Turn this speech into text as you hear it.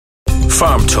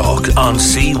Farm Talk on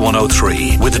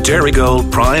C103 with the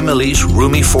Dairygold Prime Elite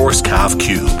Rumi Force Calf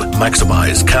Cube.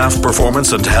 Maximise calf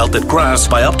performance and health at grass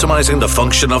by optimising the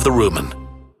function of the rumen.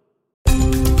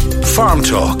 Farm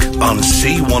Talk on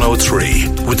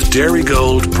C103 with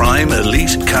Dairygold Prime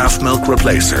Elite Calf Milk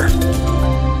Replacer.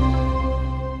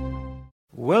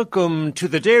 Welcome to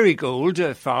the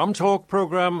Dairygold Farm Talk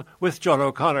programme with John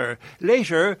O'Connor.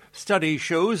 Later, study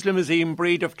shows Limousin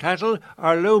breed of cattle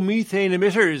are low methane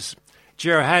emitters.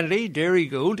 Ger Hanley,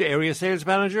 Dairygold Area Sales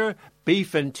Manager,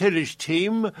 Beef and Tillage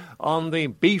Team on the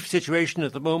beef situation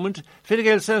at the moment. Fine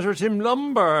Gael Senator Tim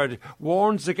Lombard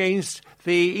warns against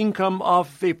the income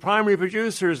of the primary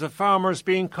producers of farmers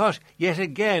being cut yet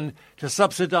again to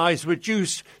subsidise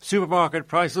reduced supermarket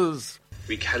prices.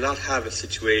 We cannot have a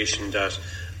situation that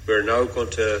we're now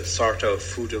going to sort out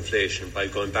food inflation by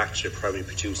going back to the primary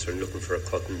producer and looking for a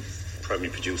cut in primary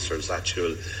producer's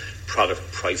actual product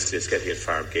price list getting at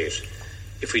farm gate.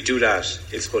 If we do that,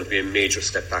 it's going to be a major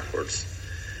step backwards.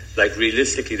 Like,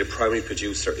 realistically, the primary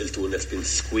producer is doing that's been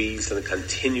squeezed on a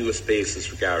continuous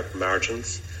basis regarding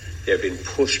margins. They're being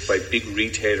pushed by big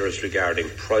retailers regarding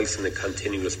price on a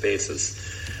continuous basis.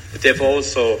 But they've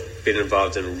also been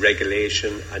involved in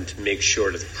regulation and to make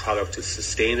sure that the product is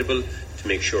sustainable, to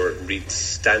make sure it meets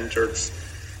standards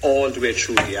all the way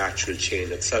through the actual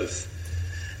chain itself.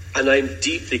 And I'm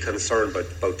deeply concerned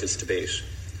about this debate.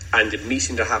 And the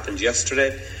meeting that happened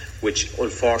yesterday, which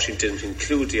unfortunately didn't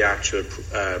include the actual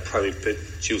primary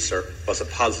producer, was a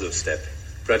positive step.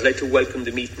 But I'd like to welcome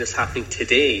the meeting that's happening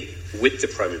today with the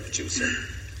primary producer.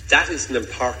 That is an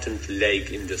important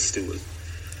leg in this stool.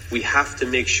 We have to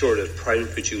make sure that primary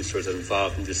producers are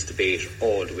involved in this debate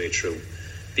all the way through,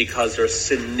 because there's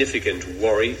significant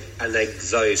worry and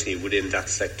anxiety within that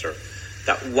sector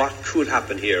that what could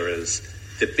happen here is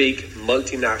the big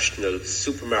multinational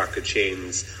supermarket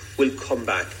chains will come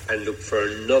back and look for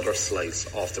another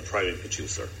slice off the primary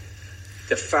producer.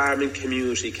 The farming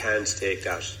community can't take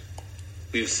that.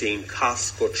 We've seen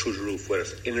costs go through the roof, whether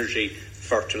it's energy,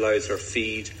 fertiliser,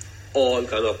 feed, all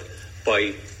gone up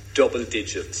by double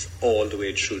digits all the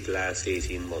way through the last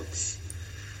 18 months.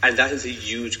 And that is a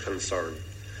huge concern.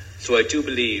 So I do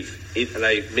believe, and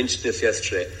I mentioned this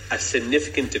yesterday, a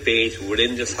significant debate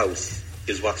within this House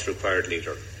is what's required,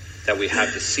 Leader. That we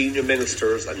have the senior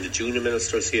ministers and the junior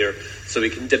ministers here so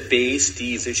we can debate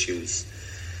these issues.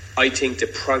 I think the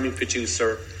primary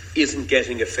producer isn't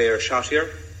getting a fair shot here,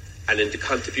 and in the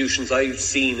contributions I've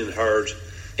seen and heard,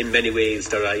 in many ways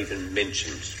that I even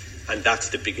mentioned. And that's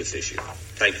the biggest issue.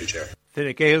 Thank you, Chair.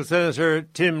 Fine Gael Senator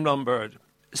Tim Lombard.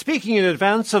 Speaking in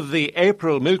advance of the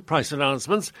April milk price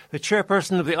announcements, the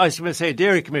chairperson of the ICMSA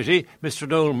Dairy Committee, Mr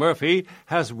Noel Murphy,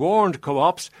 has warned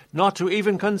co-ops not to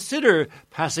even consider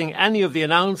passing any of the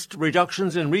announced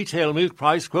reductions in retail milk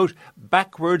price, quote,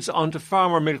 backwards onto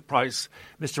farmer milk price.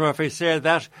 Mr Murphy said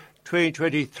that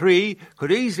 2023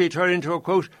 could easily turn into a,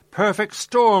 quote, perfect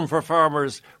storm for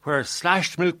farmers, where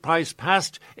slashed milk price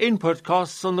passed input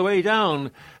costs on the way down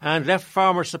and left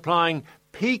farmers supplying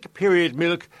peak period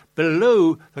milk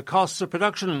below the costs of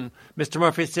production. Mr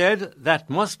Murphy said that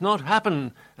must not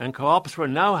happen, and co-ops were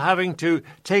now having to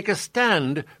take a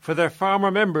stand for their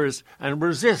farmer members and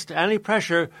resist any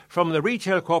pressure from the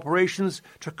retail corporations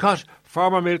to cut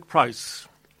farmer milk price.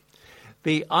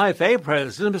 The IFA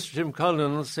president, Mr Tim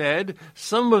Cullinan, said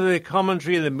some of the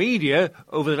commentary in the media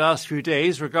over the last few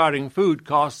days regarding food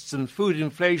costs and food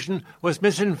inflation was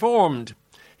misinformed.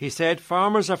 He said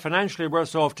farmers are financially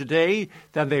worse off today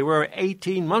than they were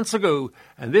 18 months ago,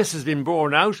 and this has been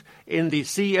borne out in the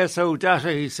CSO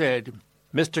data, he said.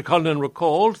 Mr Cullinan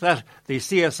recalled that the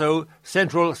CSO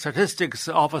Central Statistics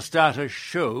Office data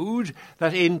showed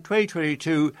that in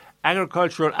 2022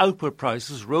 agricultural output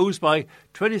prices rose by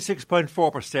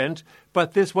 26.4%,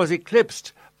 but this was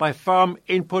eclipsed by farm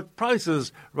input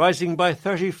prices rising by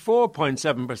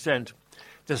 34.7%.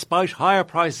 Despite higher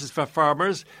prices for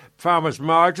farmers, farmers'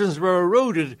 margins were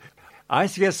eroded.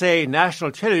 ICSA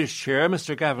National Tillage Chair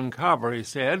Mr Gavin Carberry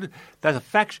said that the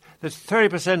fact that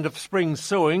 30% of spring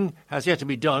sowing has yet to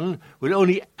be done will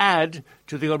only add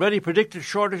to the already predicted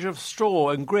shortage of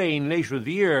straw and grain later in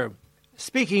the year.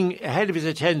 Speaking ahead of his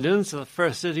attendance at the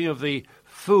first sitting of the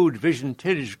Food Vision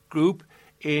Tillage Group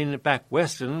in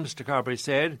Backweston, Mr Carberry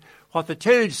said, what the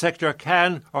tillage sector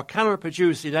can or cannot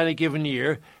produce in any given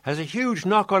year has a huge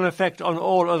knock-on effect on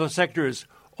all other sectors.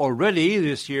 Already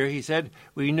this year, he said,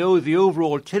 we know the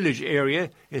overall tillage area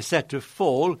is set to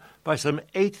fall by some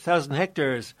 8,000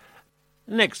 hectares.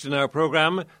 Next in our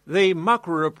programme, the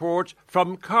Macro Report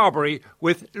from Carberry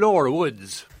with Laura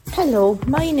Woods. Hello,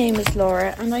 my name is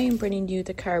Laura and I am bringing you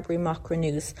the Carbery Machra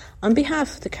News. On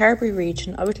behalf of the Carbery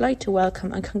region, I would like to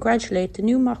welcome and congratulate the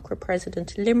new Machra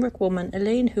President, Limerick woman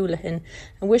Elaine Houlihan,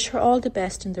 and wish her all the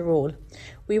best in the role.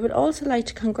 We would also like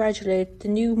to congratulate the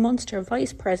new Munster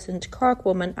Vice President, Cork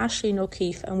woman Aisling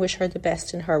O'Keefe, and wish her the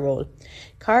best in her role.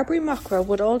 Carbery Machra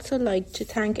would also like to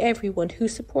thank everyone who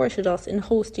supported us in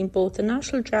hosting both the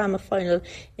National Drama Final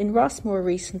in Rossmore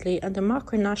recently and the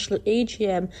Machra National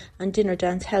AGM and Dinner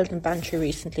Dance held in Bantry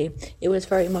recently. It was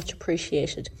very much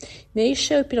appreciated. May is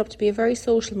shaping up to be a very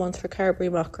social month for Carbery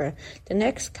Machra. The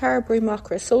next Carbery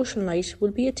Machra social night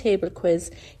will be a table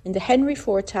quiz in the Henry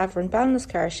Ford Tavern,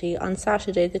 Ballinascarthy on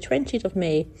Saturday the 20th of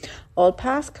May. All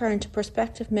past, current and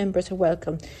prospective members are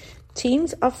welcome.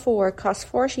 Teams of 4 cost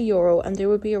 €40 and there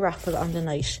will be a raffle on the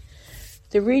night.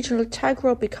 The regional tag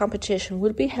rugby competition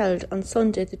will be held on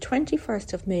Sunday the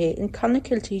 21st of May in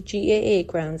Clonakilty GAA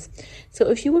grounds. So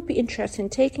if you would be interested in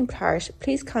taking part,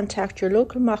 please contact your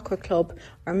local Machra club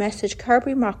or message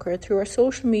Carbery Machra through our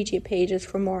social media pages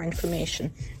for more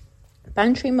information.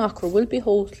 Bantry Machra will be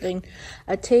hosting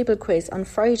a table quiz on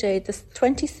Friday the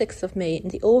 26th of May in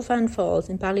the Ovan Falls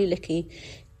in Ballylickey.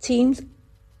 Teams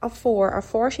of 4 are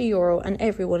 €40 and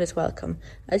everyone is welcome.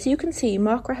 As you can see,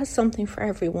 Machra has something for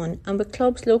everyone, and with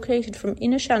clubs located from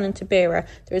Inishannon to Beara,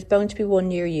 there is bound to be one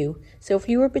near you. So if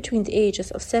you are between the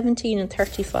ages of 17 and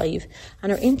 35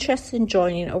 and are interested in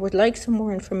joining or would like some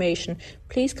more information,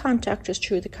 please contact us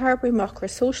through the Carbery Machra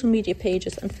social media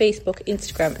pages on Facebook,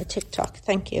 Instagram and TikTok.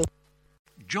 Thank you.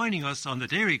 Joining us on the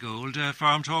Dairygold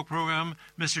Farm Talk programme,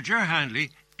 Mr. Ger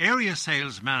Handley, Area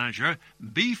Sales Manager,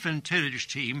 Beef and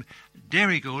Tillage Team,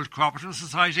 Dairygold Cooperative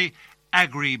Society,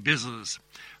 Agri-Business.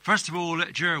 First of all,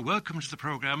 Ger, welcome to the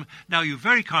programme. Now, you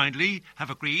very kindly have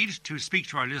agreed to speak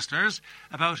to our listeners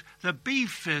about the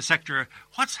beef sector.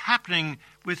 What's happening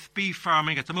with beef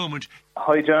farming at the moment?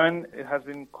 Hi, John. It has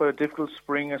been quite a difficult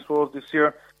spring, I suppose, this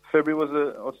year. February was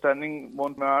an outstanding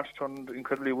month. March turned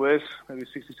incredibly wet, maybe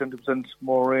 60-70%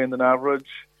 more rain than average.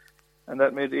 And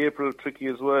that made April tricky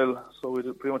as well. So we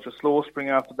did pretty much a slow spring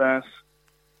after that.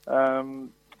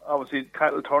 Obviously,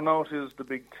 cattle turnout is the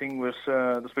big thing with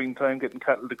the springtime, getting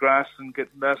cattle to grass and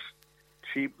getting that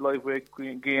cheap live weight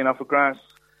gain off of grass.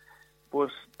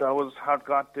 But that was hard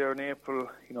got there in April.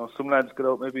 You know, some lads got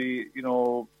out maybe,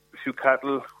 a few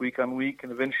cattle week on week,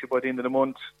 and eventually by the end of the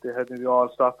month, they had maybe all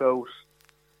stock out.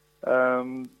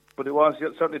 But it was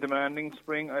certainly demanding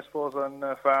spring, I suppose, on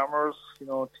farmers.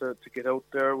 To get out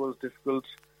there was difficult.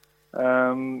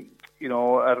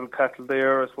 Adult cattle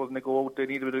there, I suppose, when they go out, they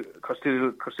need a bit of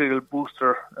coccidial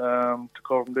booster to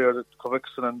cover them there, the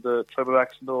Covexin and the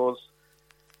Tribovax and those.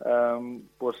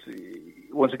 But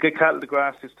once you get cattle to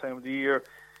grass this time of the year,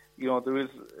 there is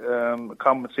a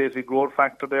compensatory growth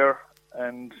factor there,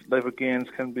 and live weight gains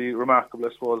can be remarkable,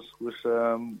 I suppose, with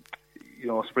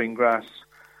spring grass.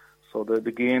 So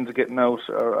the gains of getting out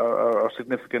are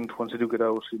significant once you do get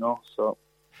out, So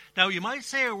now, you might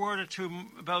say a word or two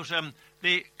about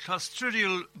the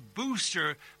Clostridial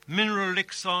Booster mineral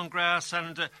licks on grass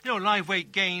and, live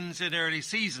weight gains in early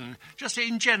season. Just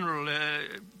in general,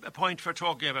 a point for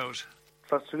talking about.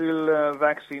 Clostridial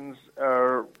vaccines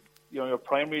are, your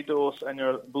primary dose and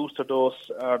your booster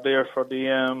dose are there for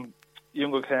the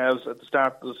younger calves at the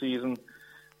start of the season.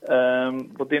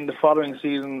 But then the following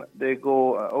season, they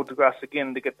go out to grass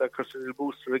again, they get that Clostridial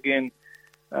booster again.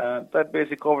 That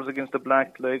basically covers against the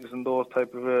black legs and those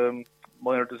type of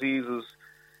minor diseases.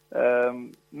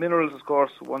 Minerals, of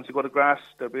course, once you go to grass,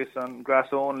 they're based on grass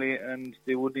only, and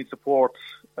they would need support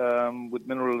with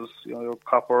minerals, your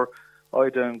copper,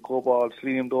 iodine, cobalt,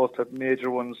 selenium, those type of major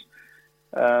ones.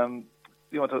 I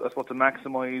suppose to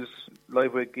maximise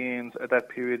live weight gains at that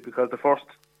period, because the first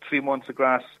 3 months of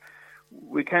grass,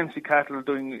 we can see cattle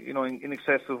doing, in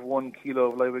excess of 1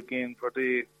 kilo of live weight gain per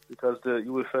day, because the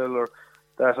UFL or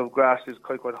that of grass is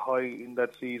quite high in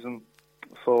that season.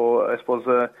 So I suppose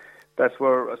that's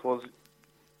where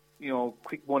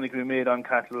quick money can be made on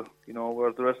cattle.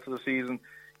 Whereas the rest of the season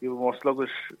you have a more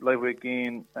sluggish live weight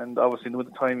gain, and obviously in the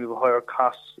winter time you have a higher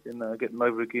cost in getting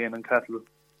live weight gain on cattle.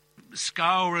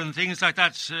 Scour and things like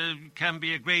that can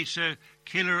be a great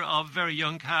killer of very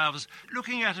young calves.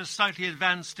 Looking at a slightly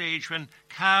advanced stage when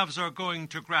calves are going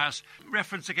to grass,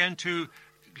 reference again to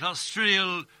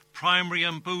Clostridial primary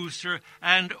and booster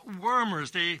and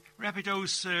wormers, the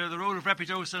Repidose, the role of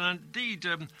Repidose, and indeed,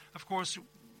 of course,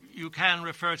 you can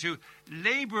refer to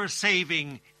labour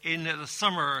saving in the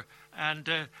summer and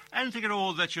anything at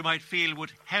all that you might feel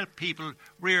would help people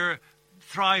rear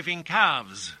thriving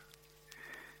calves.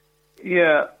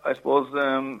 Yeah, I suppose,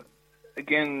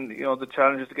 again, the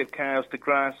challenge is to get calves to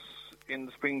grass in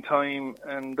the springtime,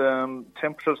 and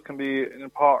temperatures can be an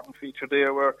important feature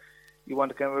there, where you want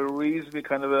to kind of a reasonably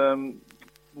kind of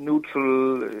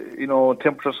neutral,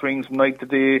 temperature swings from night to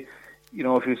day.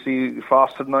 If you see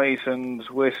frost at night and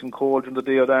wet and cold in the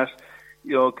day or that,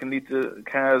 it can lead to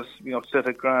calves being upset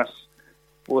at grass.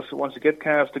 But once you get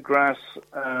calves to grass,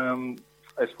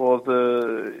 I suppose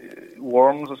the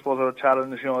worms, are a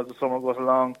challenge, as the summer goes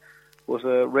along. But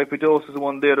Repidose is the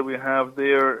one there that we have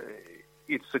there.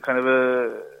 It's a kind of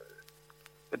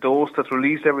a dose that's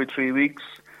released every 3 weeks.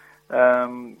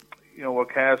 Where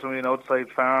calves are in an outside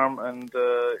farm and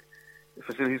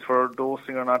facilities for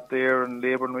dosing are not there and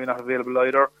labour may not available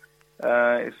either.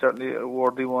 It's certainly a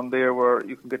worthy one there where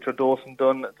you can get your dosing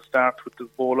done at the start with the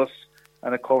bolus,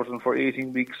 and it covers them for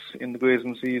 18 weeks in the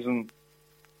grazing season.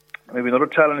 Maybe another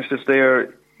challenge that's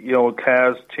there,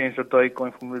 calves change their diet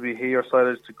going from maybe hay or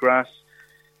silage to grass,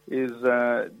 is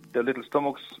their little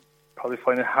stomachs probably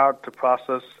find it hard to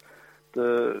process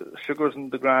the sugars in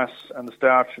the grass and the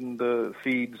starch in the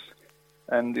feeds.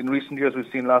 And in recent years, we've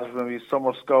seen a lot of maybe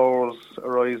summer scours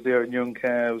arise there in young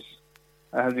calves.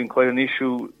 It has been quite an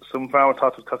issue. Some farmers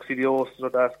thought it was coccidiosis or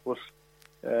that, but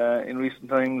in recent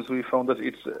times we found that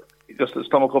it's just a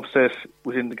stomach upset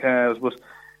within the calves. But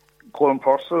Colin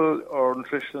Purcell, our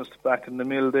nutritionist back in the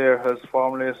mill there, has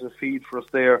formulated a feed for us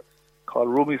there called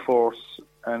Rumiforce,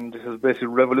 and it has basically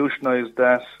revolutionised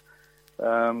that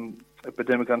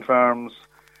epidemic on farms.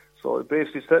 So it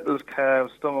basically settles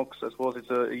calves' stomachs. I suppose it's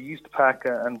a yeast pack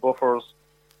and buffers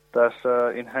that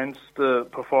enhance the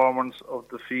performance of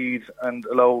the feed and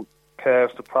allow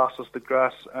calves to process the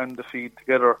grass and the feed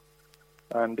together.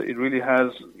 And it really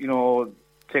has,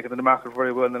 taken to the market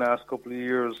very well in the last couple of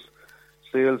years.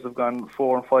 Sales have gone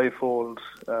 4- and 5-fold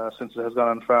since it has gone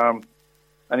on farm.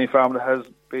 Any farmer that has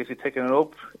basically taken it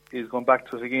up is going back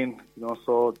to it again.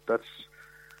 So that's,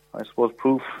 I suppose,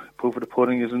 proof of the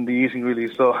pudding is in the eating, really.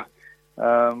 So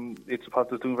it's a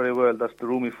product that's doing very well. That's the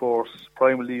Rumiforce,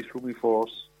 Prime Elite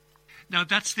Rumiforce. Now,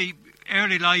 that's the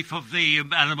early life of the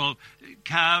animal,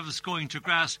 calves going to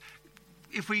grass.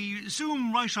 If we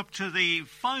zoom right up to the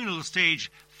final stage,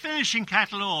 finishing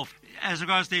cattle off, as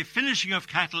regards the finishing of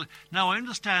cattle, now I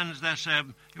understand that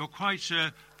you're quite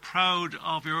proud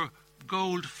of your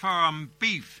Gold Farm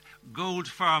beef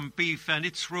and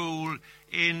its role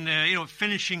in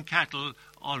finishing cattle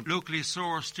on locally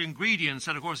sourced ingredients.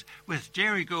 And of course with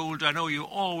Dairygold, I know you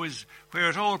always, where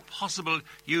at all possible,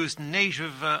 use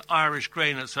native Irish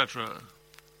grain, etc.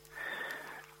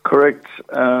 Correct.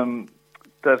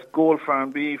 That Gold Farm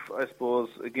beef, I suppose,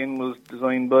 again was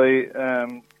designed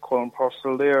by Colin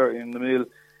Purcell there in the mill.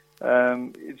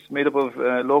 It's made up of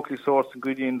locally sourced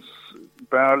ingredients: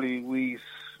 barley, wheat,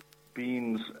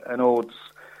 beans and oats.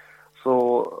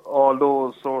 So all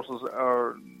those sources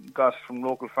are got from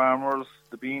local farmers.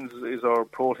 The beans is our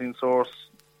protein source.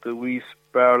 The wheat,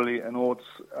 barley and oats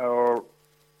are our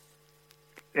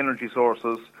energy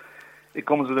sources. It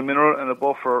comes with a mineral and a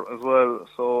buffer as well.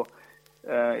 So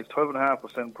it's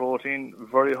 12.5% protein,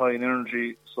 very high in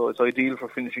energy. So it's ideal for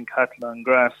finishing cattle on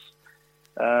grass.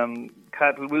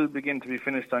 Cattle will begin to be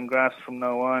finished on grass from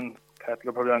now on. Cattle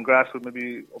are probably on grass with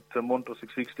maybe up to a month or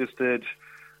 6 weeks at this stage.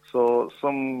 So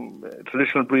some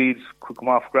traditional breeds could come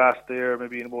off grass there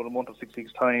maybe in about a month or 6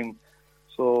 weeks' time.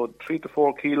 So 3 to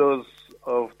 4 kilos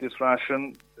of this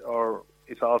ration, or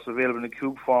it's also available in a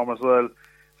cube form as well,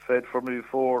 fed for maybe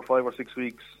 4, 5 or 6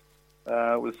 weeks,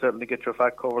 will certainly get your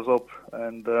fat covers up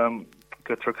and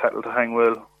get your cattle to hang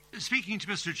well. Speaking to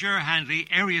Mr. Ger Handley,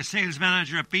 Area Sales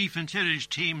Manager at Beef and Tillage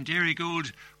Team,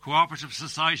 Dairygold Cooperative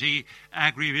Society,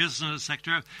 Agri-Business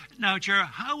Sector. Now, Ger,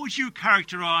 how would you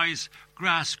characterise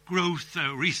grass growth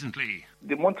recently?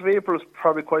 The month of April is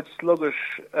probably quite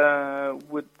sluggish.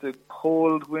 With the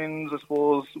cold winds, I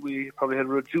suppose, we probably had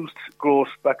reduced growth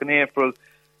back in April.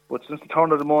 But since the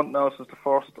turn of the month now, since the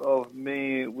 1st of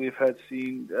May, we've had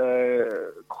seen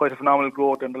quite a phenomenal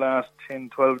growth in the last 10,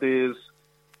 12 days.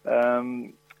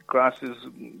 Grass is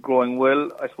growing well,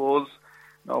 I suppose.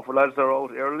 Now, for lads that are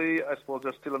out early, I suppose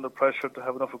they're still under pressure to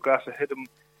have enough of grass ahead of them.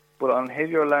 But on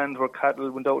heavier land where cattle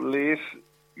went out late,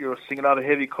 you're seeing a lot of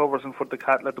heavy covers in front of the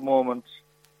cattle at the moment.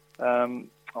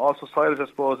 Also, silage, I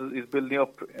suppose, is building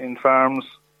up in farms.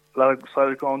 A lot of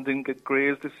silage ground didn't get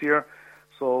grazed this year,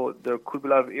 so there could be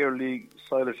a lot of early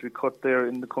silage to be cut there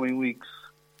in the coming weeks.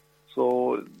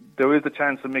 So there is a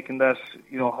chance of making that,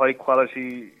 high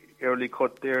quality early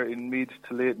cut there in mid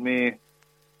to late May.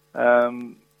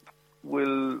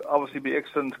 Will obviously be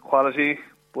excellent quality,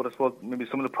 but I suppose maybe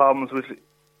some of the problems with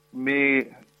May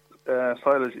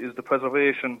silage is the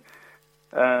preservation.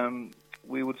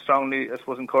 We would strongly, I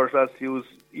suppose, encourage lads to use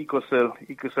EcoCell.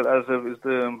 EcoCell Additive is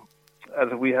the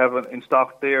as we have in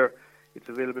stock there, it's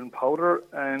available in powder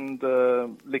and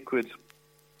liquid.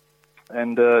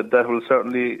 And that will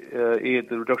certainly aid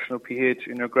the reduction of pH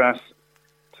in your grass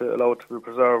to allow it to be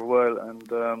preserved well and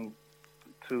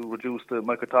to reduce the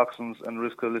mycotoxins and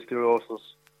risk of listeriosis.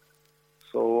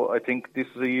 So I think this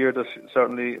is a year that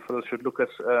certainly fellows should look at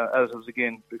additives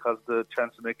again, because the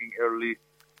chance of making early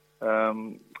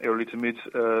to mid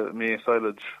May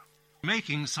silage.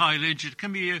 Making silage, it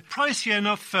can be a pricey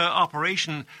enough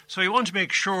operation, so you want to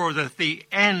make sure that the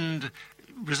end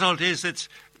result is it's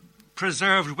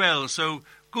preserved well, so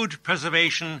good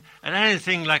preservation, and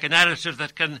anything like an additive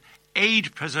that can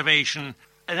aid preservation,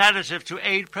 an additive to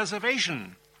aid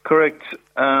preservation. Correct.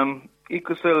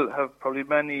 Ecocell have probably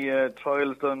many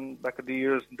trials done back in the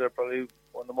years, and they're probably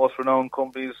one of the most renowned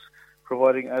companies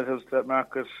providing additives to that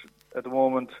market at the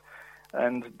moment.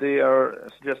 And they are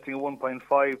suggesting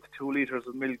 1.5 to 2 litres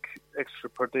of milk extra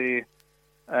per day.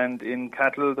 And in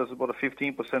cattle, there's about a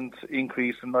 15%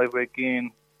 increase in live weight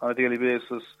gain on a daily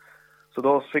basis. So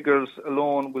those figures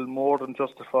alone will more than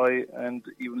justify and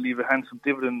even leave a handsome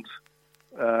dividend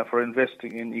for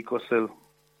investing in Ecocell.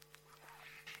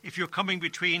 If you're coming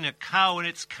between a cow and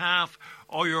its calf,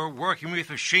 or you're working with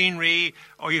machinery,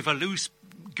 or you have a loose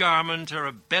garment or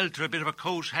a belt or a bit of a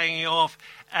coat hanging off,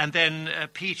 and then a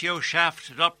PTO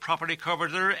shaft not properly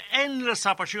covered, there are endless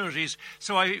opportunities.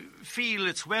 So I feel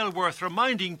it's well worth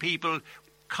reminding people,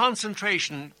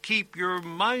 concentration, keep your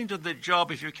mind on the job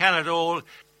if you can at all,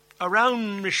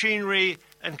 around machinery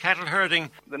and cattle herding.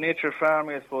 The nature of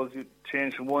farming, I suppose, you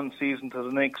change from one season to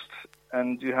the next,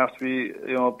 and you have to be,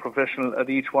 professional at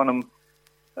each one of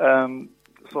them.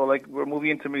 So, like, we're moving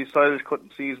into the silage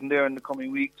cutting season there in the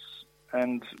coming weeks,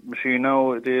 and machine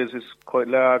nowadays is quite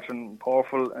large and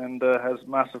powerful and has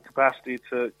massive capacity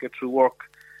to get through work.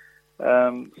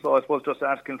 So I suppose just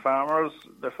asking farmers,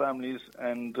 their families,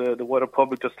 and the wider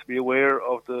public just to be aware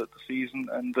of the season,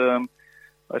 and I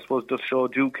suppose just show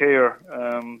due care.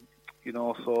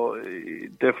 So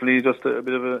definitely just a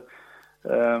bit of a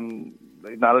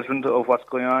acknowledgement of what's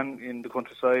going on in the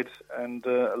countryside, and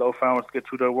allow farmers to get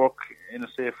through their work in a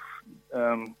safe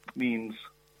means.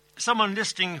 Someone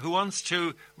listening who wants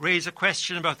to raise a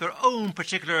question about their own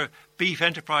particular beef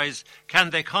enterprise, can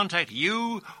they contact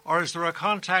you, or is there a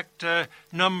contact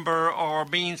number or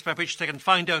means by which they can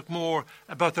find out more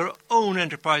about their own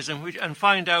enterprise and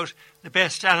find out the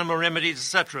best animal remedies,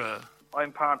 etc.?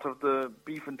 I'm part of the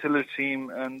beef and tillage team,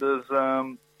 and there's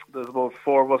about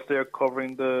 4 of us there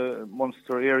covering the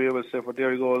Munster area, we'll say, for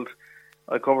Dairygold.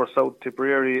 I cover South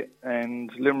Tipperary and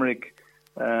Limerick.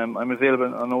 I'm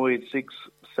available on 086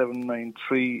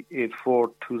 793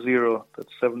 8420.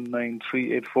 That's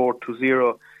 793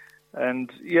 8420.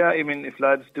 And if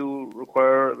lads do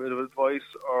require a bit of advice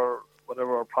or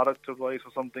whatever, or product advice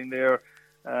or something there,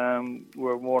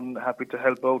 we're more than happy to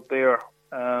help out there.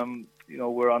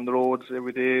 We're on the roads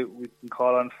every day. We can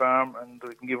call on farm and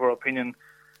we can give our opinion.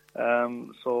 We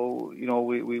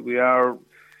are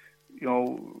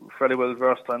fairly well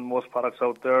versed on most products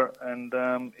out there, and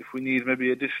if we need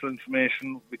maybe additional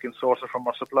information, we can source it from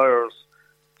our suppliers.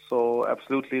 So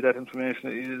absolutely, that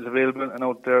information is available and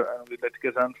out there, and we'd like to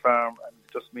get on farm, and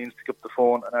it just means pick up the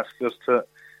phone and ask us to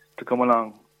come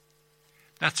along.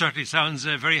 That certainly sounds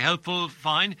very helpful.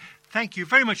 Fine. Thank you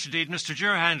very much indeed, Mr.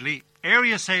 Ger Handley,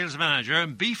 Area Sales Manager,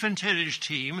 Beef and Tillage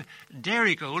Team,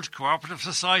 Dairygold Cooperative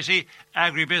Society,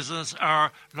 Agribusiness,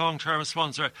 our long-term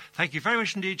sponsor. Thank you very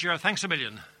much indeed, Ger. Thanks a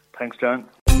million. Thanks, John.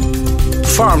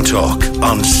 Farm Talk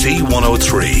on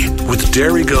C103 with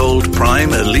Dairygold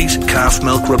Prime Elite Calf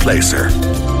Milk Replacer.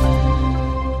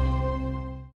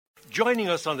 Joining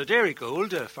us on the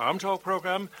Dairygold Farm Talk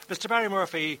programme, Mr. Barry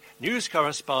Murphy, news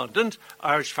correspondent,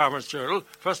 Irish Farmers Journal.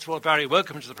 First of all, Barry,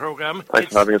 welcome to the programme.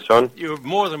 Thanks for having us, John. You're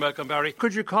more than welcome, Barry.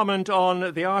 Could you comment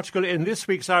on the article in this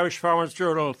week's Irish Farmers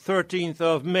Journal, 13th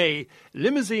of May,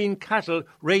 Limousin cattle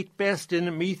rate best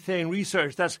in methane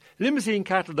research? That's Limousin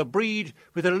cattle, the breed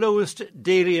with the lowest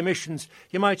daily emissions.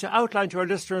 You might outline to our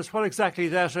listeners what exactly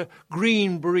that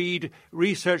green breed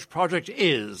research project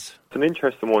is. It's an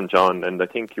interesting one, John, and I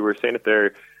think you were saying it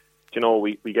there.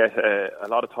 We get a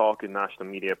lot of talk in national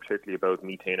media, particularly about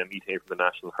methane and methane from the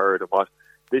national herd, and what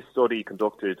this study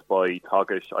conducted by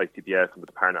Tagish ICBS and the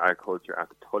Department of Agriculture at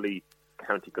the Tully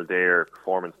County Kildare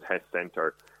Performance Test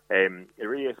Centre. It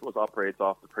really, I suppose, operates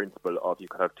off the principle of you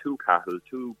could have 2 cattle,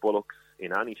 2 bullocks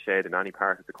in any shed in any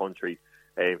part of the country,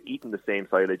 eating the same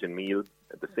silage and meal,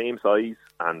 the same size,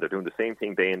 and they're doing the same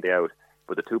thing day in, day out.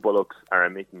 But the 2 bullocks are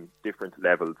emitting different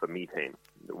levels of methane.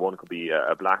 One could be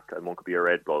a black and one could be a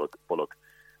red bullock.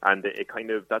 And it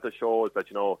kind of, that just shows that,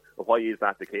 why is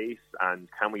that the case, and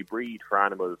can we breed for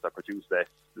animals that produce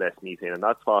less methane? And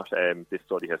that's what this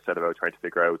study has set about trying to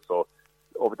figure out. So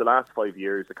over the last 5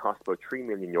 years, it cost about €3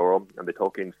 million, and they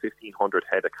took in 1,500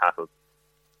 head of cattle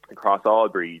across all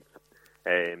breeds,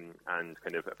 and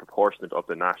kind of a proportionate of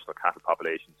the national cattle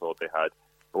population. So they had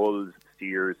bulls,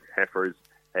 steers, heifers,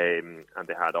 and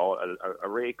they had a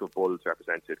rake of bulls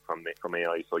represented from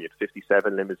AI. So you had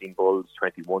 57 Limousin bulls,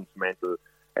 21 Simmental,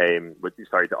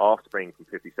 the offspring from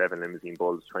 57 Limousin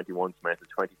bulls, 21 Simmental,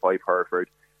 25 Hereford,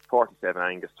 47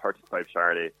 Angus, 35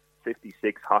 Charolais,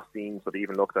 56 Holstein. So they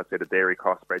even looked at, say, the dairy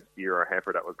crossbred steer or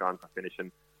heifer that was gone for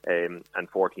finishing, and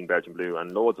 14 Belgian Blue,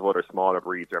 and loads of other smaller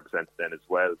breeds represented then as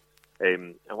well.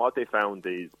 And what they found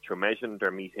is, through measuring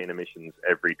their methane emissions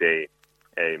every day,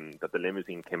 that the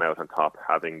Limousin came out on top,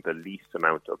 having the least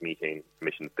amount of methane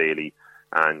emissions daily,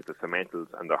 and the Simmentals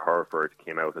and the Hereford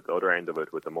came out at the other end of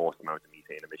it with the most amount of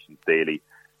methane emissions daily.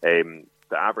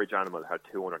 The average animal had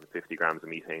 250 grams of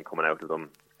methane coming out of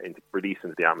them, released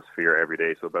into the atmosphere every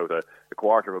day, so about a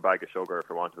quarter of a bag of sugar,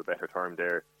 for want of a better term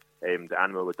there. The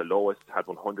animal with the lowest had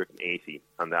 180,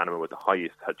 and the animal with the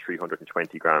highest had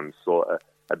 320 grams. So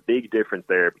a big difference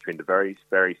there between the very,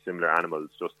 very similar animals,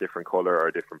 just different colour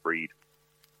or different breed.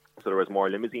 So there was more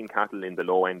Limousin cattle in the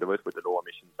low end of it with the low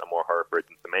emissions, and more Hereford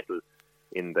and Simmental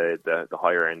in the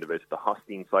higher end of it. The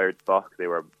Holstein sired stock, they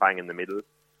were bang in the middle.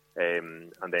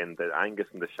 And then the Angus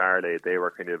and the Charolais, they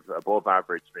were kind of above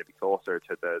average, maybe closer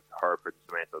to the Hereford and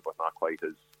Simmental, but not quite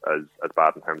as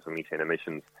bad in terms of methane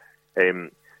emissions.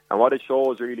 And what it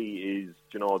shows really is,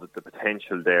 that the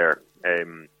potential there.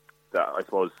 That I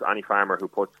suppose any farmer who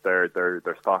puts their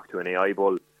stock to an AI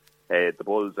bull, the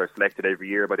bulls are selected every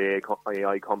year by the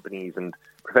AI companies, and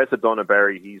Professor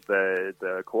Dunnaberry, he's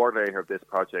the coordinator of this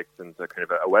project, and kind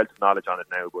of a wealth of knowledge on it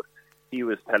now, but he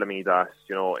was telling me that,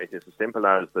 it is as simple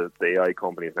as the AI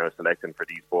companies now selecting for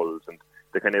these bulls, and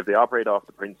they operate off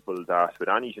the principle that with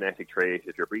any genetic trait,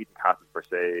 if you're breeding cattle for,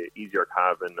 say, easier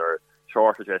calving or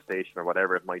shorter gestation or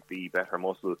whatever it might be, better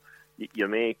muscle, you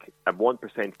make a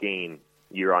 1% gain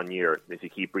year on year if you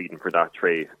keep breeding for that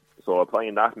trait. So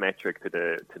applying that metric to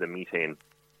the methane,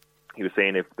 he was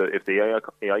saying if the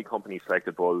AI company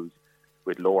selected bulls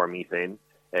with lower methane,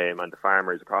 and the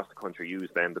farmers across the country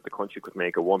used them, that the country could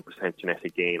make a 1%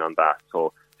 genetic gain on that.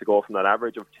 So to go from that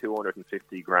average of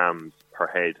 250 grams per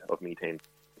head of methane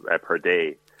per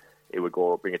day, it would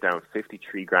bring it down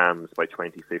 53 grams by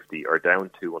 2050, or down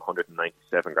to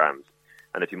 197 grams.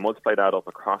 And if you multiply that up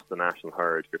across the national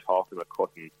herd, you're talking about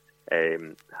cutting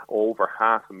over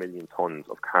 500,000 tonnes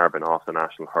of carbon off the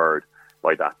national herd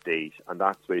by that date. And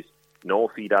that's with no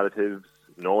feed additives,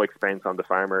 no expense on the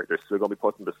farmer. They're still going to be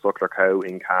putting the suckler cow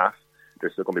in calf.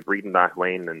 They're still going to be breeding that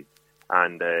wane. And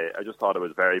I just thought it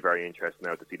was very, very interesting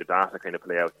now to see the data kind of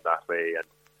play out in that way. And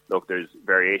look, there's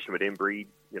variation within breed,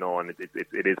 and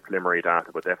it is preliminary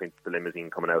data, but definitely the Limousin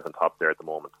coming out on top there at the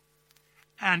moment.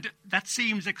 And that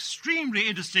seems extremely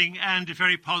interesting and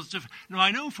very positive. Now,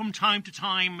 I know from time to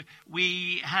time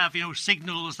we have,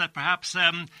 signals that perhaps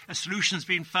a solution's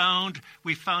been found.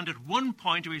 We found at one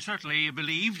point, we certainly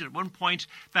believed at one point,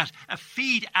 that a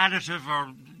feed additive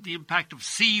or the impact of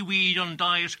seaweed on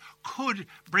diet could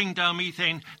bring down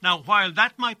methane. Now, while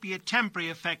that might be a temporary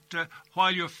effect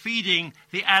while you're feeding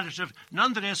the additive,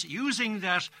 nonetheless, using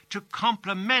that to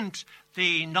complement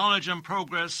the knowledge and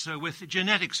progress with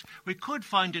genetics, we could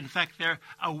find, in fact, there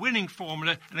a winning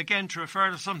formula. And again, to refer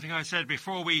to something I said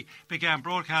before we began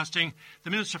broadcasting, the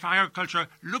Minister for Agriculture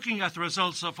looking at the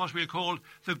results of what we'll call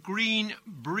the Green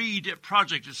Breed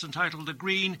Project. It's entitled the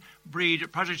Green Breed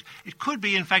Project. It could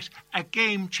be, in fact, a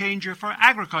game changer for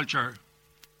agriculture.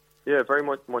 Yeah, very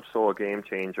much so a game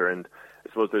changer. And I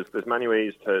suppose there's many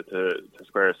ways to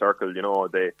square a circle.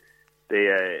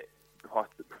 What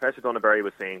Professor Dunnaberry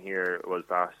was saying here was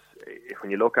that when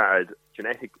you look at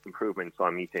genetic improvements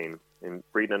on methane, in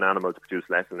breeding an animal to produce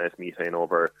less and less methane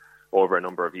over a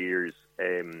number of years,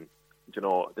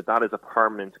 that is a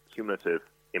permanent cumulative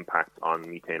impact on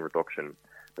methane reduction.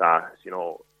 That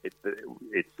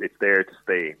it's there to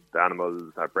stay. The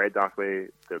animals are bred that way.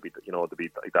 They'll be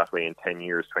that way in 10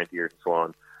 years, 20 years, and so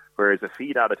on. Whereas a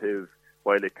feed additive,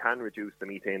 while it can reduce the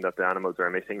methane that the animals are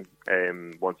emitting,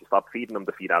 once you stop feeding them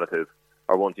the feed additive,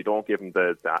 or once you don't give them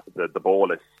the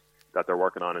bolus that they're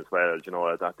working on as well,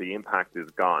 that the impact is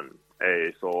gone.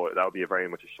 So that would be a very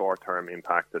much a short-term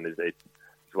impact, and it's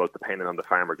dependent on the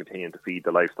farmer continuing to feed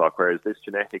the livestock, whereas this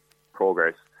genetic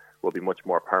progress will be much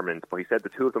more permanent. But he said the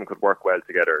two of them could work well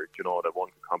together, that one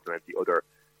could complement the other.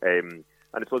 And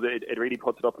I suppose it really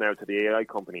puts it up now to the AI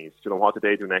companies. What do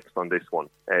they do next on this one?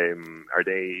 Are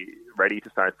they ready to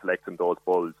start selecting those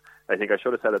bulls? I think I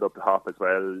should have said it up the top as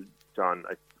well, John.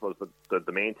 I suppose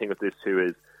the main thing with this too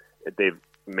is they've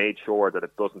made sure that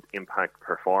it doesn't impact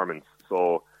performance.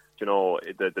 So,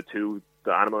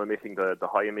 the animal emitting the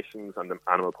high emissions and the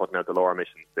animal putting out the lower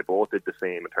emissions, they both did the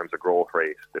same in terms of growth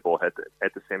rate. They both had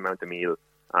the same amount of meal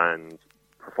and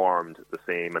performed the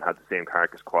same and had the same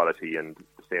carcass quality and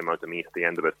the same amount of meat at the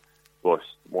end of it. But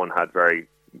one had very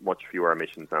much fewer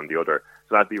emissions than the other.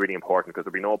 So that'd be really important, because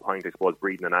there'd be no point, I suppose,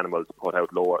 breeding an animal to put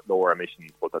out lower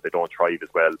emissions but that they don't thrive as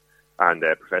well. And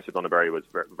Professor Dunneberry was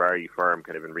very firm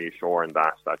kind of in reassuring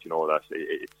that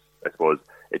I suppose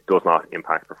it does not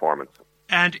impact performance.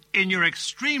 And in your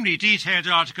extremely detailed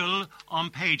article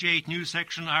on page 8, news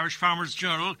section, Irish Farmers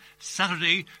Journal,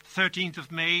 Saturday, 13th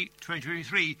of May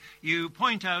 2023, you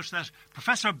point out that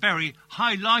Professor Berry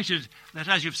highlighted that,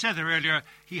 as you've said there earlier,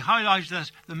 he highlighted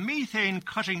that the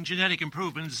methane-cutting genetic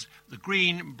improvements the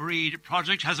Green Breed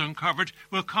project has uncovered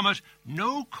will come at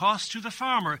no cost to the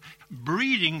farmer.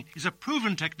 Breeding is a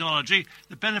proven technology.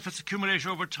 The benefits accumulate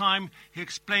over time. He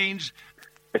explained.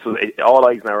 So all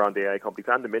eyes now are on the AI companies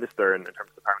and the minister in terms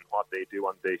of the department, what they do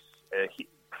on this.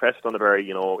 Professor Dunneberry,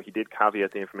 he did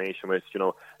caveat the information with,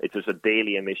 it's just a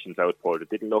daily emissions output. It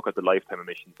didn't look at the lifetime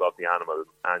emissions of the animal.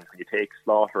 And when you take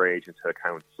slaughter age into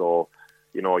account, so,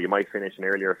 you might finish an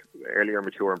earlier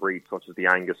mature breed, such as the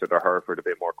Angus or the Hereford, a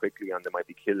bit more quickly, and they might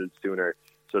be killed sooner.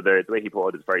 So the way he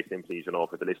put it is very simply,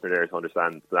 for the listener there to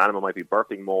understand, the animal might be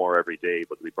burping more every day,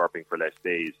 but they'll be burping for less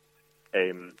days.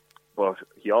 But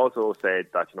he also said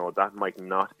that that might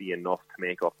not be enough to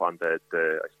make up on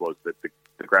the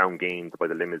ground gained by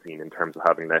the limousine in terms of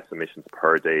having less emissions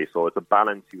per day. So it's a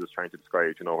balance he was trying to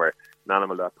describe, where an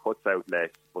animal that puts out less,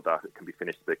 but that it can be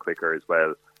finished a bit quicker as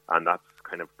well. And that's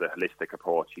kind of the holistic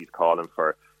approach he's calling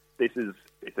for. It's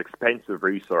expensive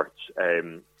research.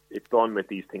 It's done with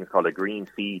these things called a green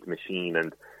feed machine,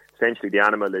 and essentially the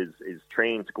animal is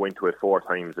trained to go into it 4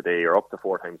 times a day or up to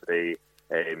 4 times a day.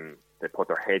 They put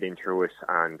their head in through it,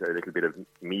 and a little bit of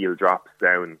meal drops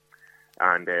down.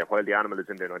 And while the animal is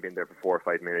in there, and I've been there for 4 or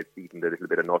 5 minutes, eating a little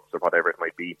bit of nuts or whatever it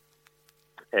might be,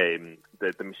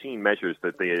 the machine measures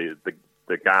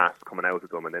the gas coming out of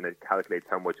them, and then it calculates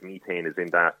how much methane is in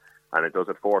that, and it does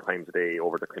it 4 times a day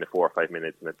over the kind of 4 or 5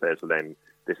 minutes, and it says, well, then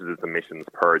this is its emissions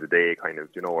per the day, kind of,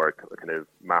 or it kind of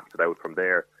maps it out from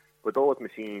there. But those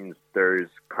machines, there's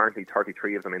currently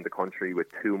 33 of them in the country, with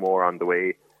 2 more on the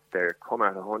way. They come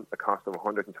at a cost of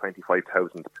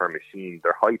 $125,000 per machine.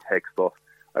 They're high-tech stuff.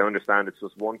 I understand it's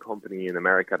just one company in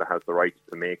America that has the rights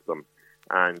to make them.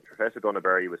 And Professor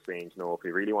Dunneberry was saying, if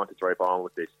we really want to drive on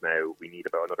with this now, we need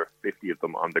about another 50 of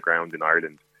them on the ground in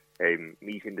Ireland.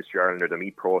 Meat Industry Ireland, or the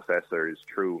meat processors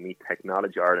through Meat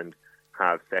Technology Ireland,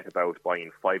 have set about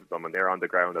buying 5 of them, and they're on the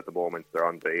ground at the moment. They're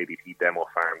on the ABP demo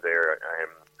farm there,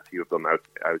 a few of them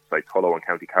outside Tullow and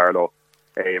County Carlow.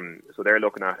 So they're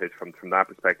looking at it from that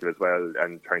perspective as well,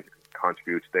 and trying to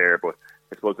contribute there. But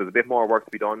I suppose there's a bit more work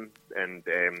to be done, and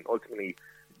ultimately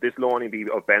this will only be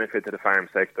of benefit to the farm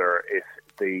sector if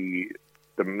the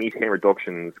methane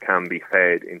reductions can be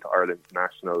fed into Ireland's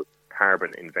national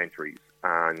carbon inventories,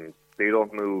 and they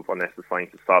don't move unless the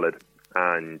science is solid.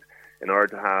 And in order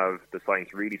to have the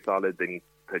science really solid, they need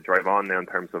to drive on now in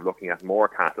terms of looking at more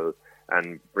cattle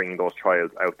and bringing those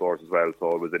trials outdoors as well.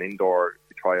 So it was an indoor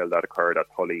trial that occurred at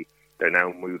Tully. They're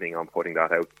now moving on putting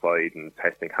that outside and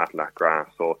testing cattle at grass.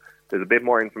 So there's a bit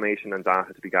more information and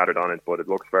data to be gathered on it, but it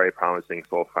looks very promising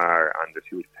so far, and there's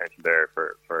huge potential there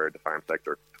for the farm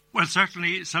sector. Well,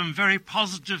 certainly some very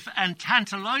positive and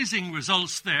tantalising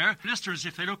results there. Listeners,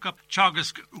 if they look up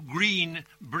Teagasc Green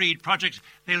Breed Project,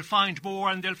 they'll find more,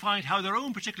 and they'll find how their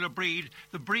own particular breed,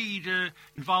 the breed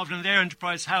involved in their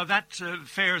enterprise, how that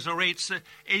fares or rates.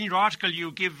 In your article,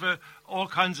 you give all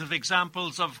kinds of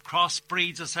examples of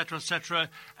crossbreeds, etc.,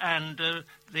 and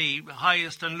the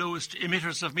highest and lowest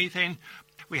emitters of methane.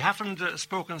 We haven't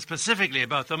spoken specifically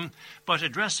about them, but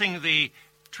addressing the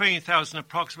 20,000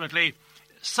 approximately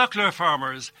suckler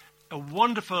farmers, a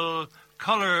wonderful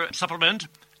colour supplement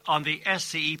on the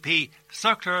SCEP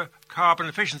Suckler Carbon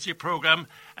Efficiency Programme,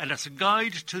 and it's a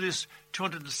guide to this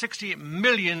 260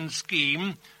 million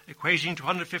scheme, equating to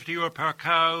 €150 per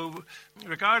cow,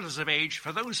 regardless of age,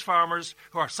 for those farmers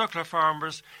who are suckler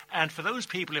farmers. And for those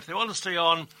people, if they want to stay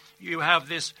on, you have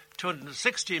this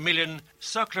 260 million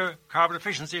Suckler Carbon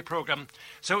Efficiency Programme.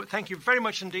 So thank you very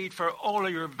much indeed for all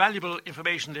of your valuable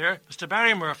information there. Mr.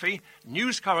 Barry Murphy,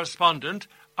 news correspondent,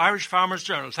 Irish Farmers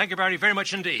Journal. Thank you, Barry, very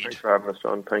much indeed. Thanks for having us,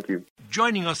 John. Thank you.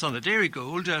 Joining us on the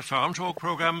Dairygold Farm Talk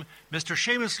programme, Mr.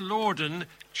 Seamus Lordan,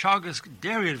 Teagasc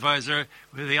Dairy Advisor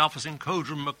with the office in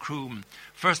Coldrum, Macroom.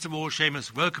 First of all,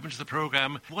 Seamus, welcome to the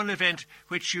programme. One event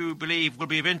which you believe will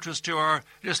be of interest to our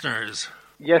listeners.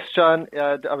 Yes, John.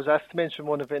 I was asked to mention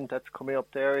one event that's coming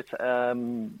up there. It's, I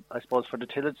suppose, for the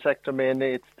tillage sector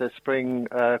mainly. It's the Spring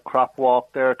Crop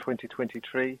Walk there,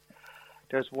 2023.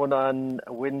 There's one on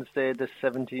Wednesday, the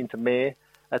 17th of May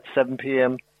at 7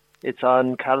 p.m. It's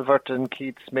on Calvert and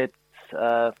Keith Smith's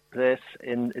place.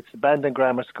 It's the Bandon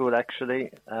Grammar School,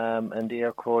 actually, and the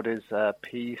air code is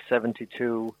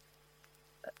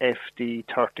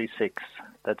P72FD36.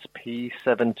 That's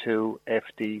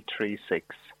P72FD36.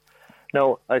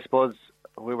 Now, I suppose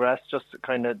we were asked just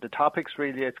kind of the topics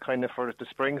really. It's kind of for the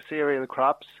spring cereal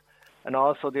crops and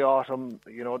also the autumn,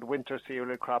 the winter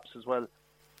cereal crops as well.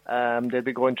 They'll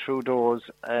be going through those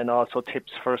and also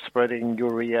tips for spreading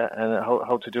urea and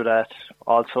how to do that.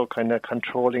 Also kind of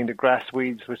controlling the grass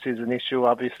weeds, which is an issue,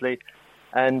 obviously.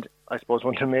 And I suppose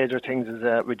one of the major things is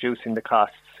reducing the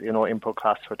costs, input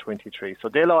costs for 23. So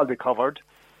they'll all be covered.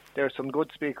 There are some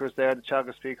good speakers there, the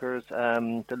Teagasc speakers,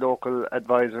 the local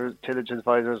advisors, tillage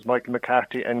advisors, Michael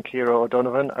McCarthy and Ciara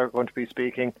O'Donovan are going to be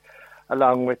speaking,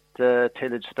 along with the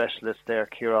tillage specialist there,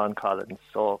 Kieran Collins.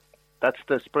 So that's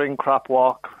the Spring Crop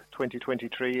Walk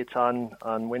 2023. It's on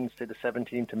Wednesday the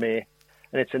 17th of May,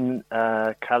 and it's in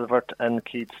Calvert and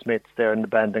Keith Smith's there in the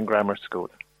Bandon Grammar School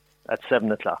at 7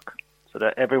 o'clock. So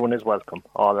that everyone is welcome.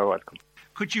 All are welcome.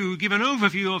 Could you give an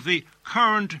overview of the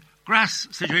current grass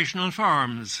situation on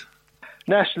farms?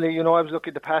 Nationally, I was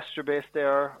looking at the pasture base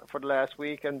there for the last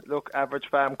week, and look, average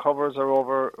farm covers are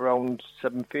over around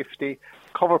 750.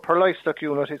 Cover per livestock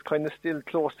unit is kind of still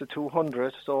close to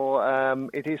 200, so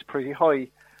it is pretty high,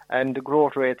 and the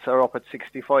growth rates are up at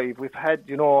 65. We've had,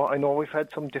 I know we've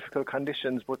had some difficult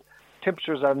conditions, but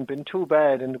temperatures haven't been too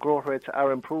bad, and the growth rates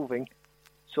are improving.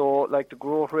 So, the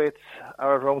growth rates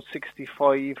are around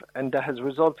 65, and that has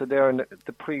resulted there in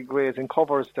the pre-grazing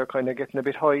covers. They're kind of getting a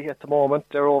bit high at the moment.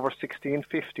 They're over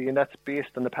 1650, and that's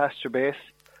based on the pasture base.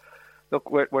 Look,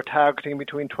 we're targeting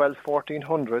between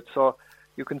 1,200-1,400, so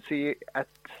you can see at,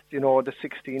 the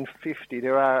 1650,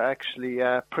 there are actually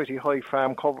pretty high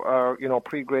farm cover, or,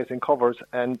 pre-grazing covers,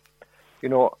 and,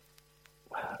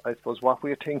 I suppose what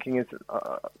we're thinking is,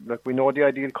 we know the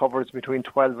ideal cover is between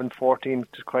 12 and 14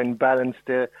 to kind of balance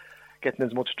getting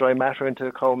as much dry matter into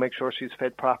the cow, make sure she's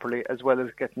fed properly, as well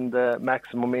as getting the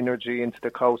maximum energy into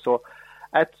the cow. So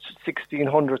at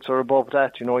 1600s or above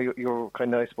that, you're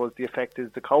kind of, I suppose the effect is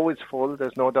the cow is full,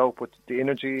 there's no doubt, but the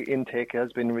energy intake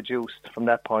has been reduced from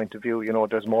that point of view.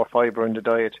 There's more fibre in the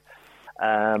diet.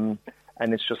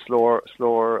 And it's just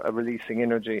slower releasing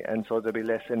energy, and so there'll be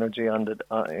less energy on the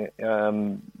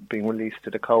being released to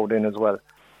the cow then as well.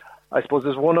 I suppose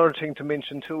there's one other thing to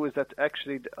mention too, is that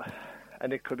actually,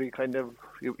 and it could be kind of,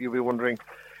 you'll be wondering,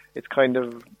 it's kind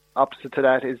of opposite to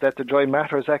that, is that the dry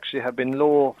matters actually have been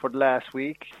low for the last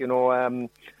week. They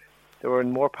were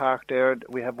in Moore Park there.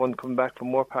 We have one coming back from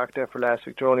Moore Park there for last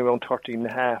week. They're only around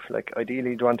 13.5.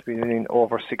 Ideally, you want to be doing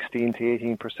over 16 to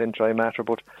 18% dry matter,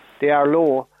 but they are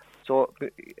low. So,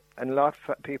 and a lot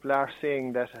of people are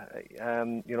saying that,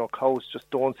 cows just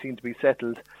don't seem to be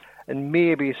settled. And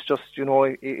maybe it's just,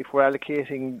 if we're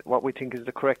allocating what we think is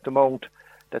the correct amount,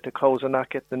 that the cows are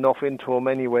not getting enough into them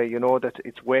anyway, that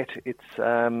it's wet, it's,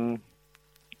 I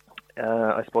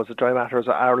suppose the dry matters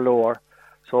are lower.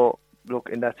 So,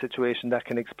 look, in that situation, that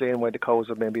can explain why the cows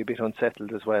are maybe a bit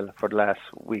unsettled as well for the last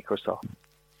week or so.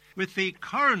 With the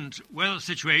current well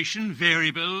situation,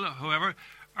 variable, however,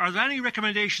 are there any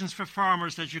recommendations for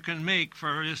farmers that you can make for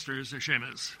our listeners,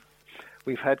 Seamus?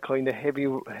 We've had kind of heavy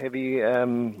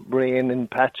rain in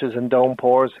patches and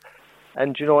downpours.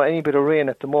 And, any bit of rain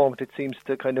at the moment, it seems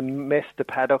to kind of mess the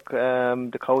paddock.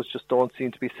 The cows just don't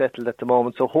seem to be settled at the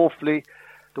moment. So hopefully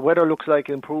the weather looks like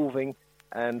improving,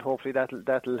 and hopefully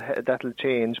that'll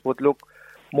change. But look,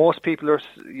 most people are,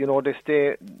 they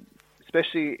stay...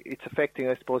 Especially, it's affecting,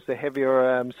 I suppose, the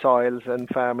heavier soils and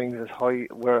farming is high.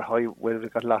 Where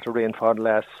we've got a lot of rainfall the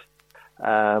last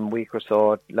week or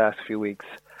so, last few weeks.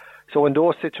 So in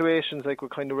those situations, we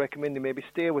kind of recommend you maybe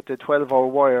stay with the 12-hour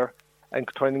wire and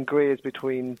try and graze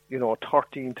between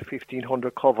 13 to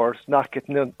 1500 covers. Not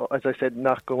getting, as I said,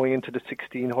 not going into the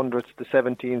 1600s, the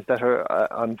 17s that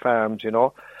are on farms.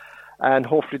 And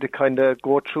hopefully to kind of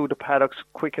go through the paddocks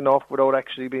quick enough without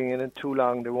actually being in it too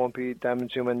long. They won't be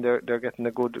damaging when they're getting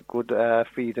a good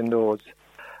feed in those.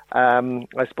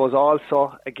 I suppose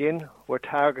also, again, we're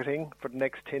targeting for the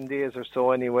next 10 days or so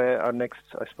anyway, or next,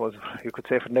 I suppose you could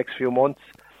say for the next few months,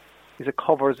 is it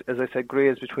covers, as I said,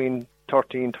 graze between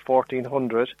 13 to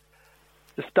 1400.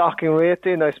 The stocking rate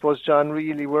then, I suppose, John,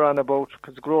 really we're on about,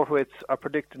 because growth rates are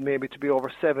predicted maybe to be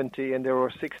over 70, and there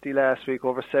were 60 last week,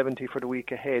 over 70 for the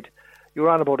week ahead. You're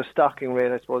on about a stocking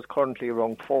rate, I suppose, currently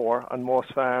around 4 on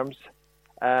most farms.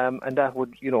 And that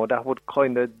would, that would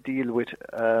kind of deal with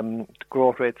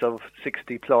growth rates of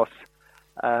 60 plus.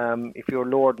 If you're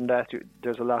lower than that,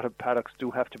 there's a lot of paddocks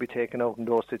do have to be taken out in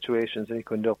those situations, and you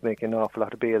can end up making an awful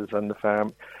lot of bales on the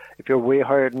farm. If you're way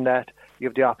higher than that, you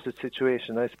have the opposite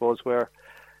situation, I suppose, where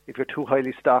if you're too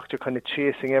highly stocked, you're kind of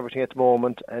chasing everything at the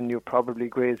moment, and you're probably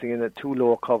grazing in a too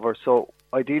low cover. So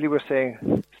ideally, we're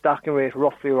saying stocking rate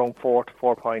roughly around 4 to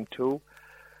 4.2.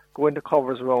 Go into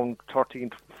covers around 13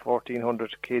 to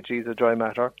 1400 kgs of dry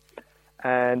matter,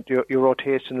 and your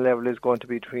rotation level is going to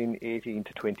be between 18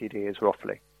 to 20 days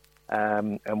roughly,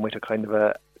 and with a kind of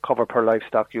a cover per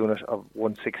livestock unit of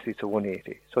 160 to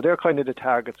 180. So they're kind of the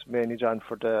targets mainly, John,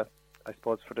 for the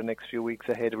next few weeks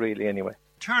ahead, really, anyway.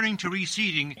 Turning to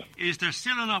reseeding, is there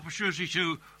still an opportunity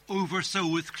to oversow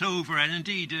with clover? And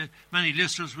indeed, many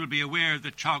listeners will be aware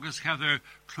that Teagasc have their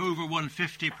Clover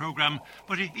 150 programme.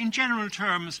 But in general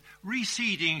terms,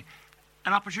 reseeding,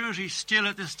 an opportunity still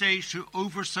at this stage to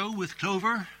oversow with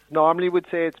clover? Normally we'd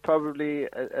say it's probably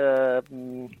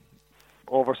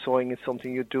oversowing is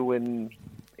something you do in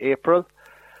April.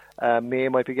 May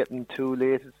might be getting too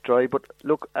late, it's dry. But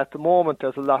look, at the moment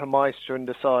there's a lot of moisture in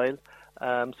the soil.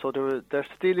 So there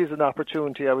still is an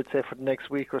opportunity, I would say, for the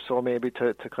next week or so maybe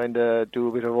to kind of do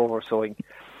a bit of oversowing.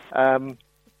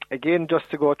 Again, just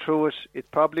to go through it,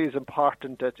 it probably is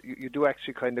important that you do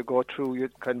actually kind of go through your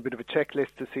kind of bit of a checklist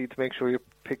to make sure you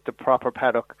pick the proper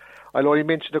paddock. I'll only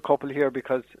mention a couple here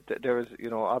because there is,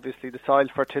 obviously the soil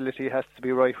fertility has to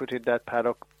be right within that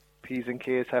paddock. P's and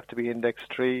K's have to be index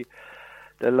 3.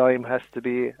 The lime has to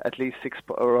be at least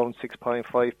around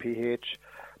 6.5 pH.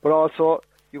 But also,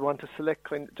 you want to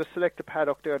select a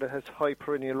paddock there that has high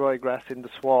perennial ryegrass in the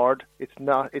sward.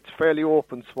 It's fairly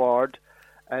open sward,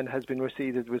 and has been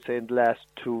reseeded, we'd say, in the last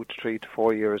 2 to 3 to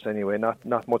 4 years anyway,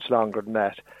 not much longer than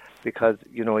that, because,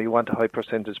 you want a high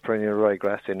percentage perennial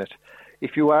ryegrass in it.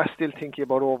 If you are still thinking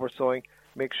about oversowing,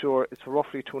 make sure it's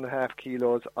roughly 2.5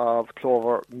 kilos of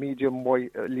clover, medium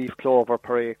white leaf clover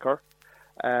per acre.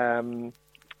 And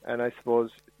I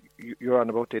suppose you're on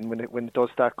about then, when it does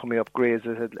start coming up, graze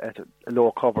it at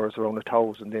low covers around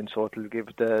 1,000 then, so it'll give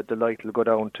the light will go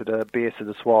down to the base of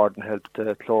the sward and help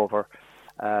the clover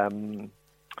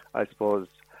I suppose,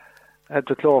 help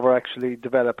the clover actually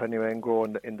develop anyway and grow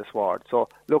in the sward. So,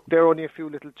 look, there are only a few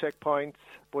little checkpoints,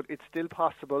 but it's still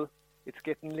possible. It's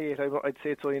getting late. I'd say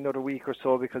it's only another week or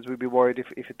so, because we'd be worried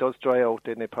if it does dry out,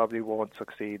 then it probably won't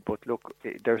succeed. But look,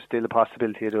 there's still a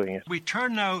possibility of doing it. We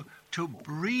turn now to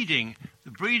breeding.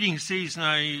 The breeding season,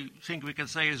 I think we can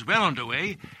say, is well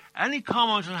underway. Any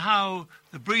comment on how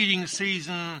the breeding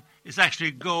season is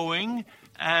actually going?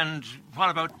 And what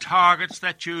about targets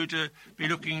that you'd be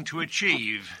looking to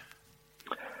achieve?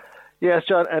 Yes,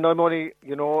 John, and I'm only,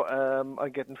 I'm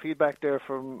getting feedback there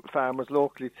from farmers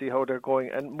locally to see how they're going,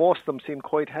 and most of them seem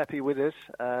quite happy with it.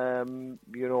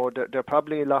 They're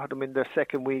probably, a lot of them in their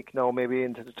second week now, maybe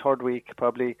into the third week,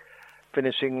 probably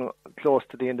finishing close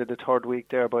to the end of the third week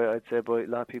there. I'd say a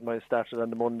lot of people might have started on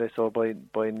the Monday, so by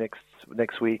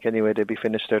next week anyway, they'll be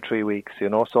finished their 3 weeks.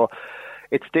 So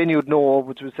it's then you'd know,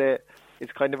 which would say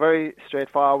it's kind of very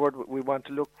straightforward. We want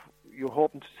to look. You're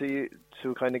hoping to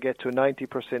kind of get to a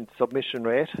 90% submission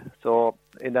rate. So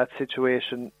in that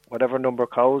situation, whatever number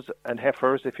of cows and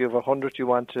heifers, if you have 100 you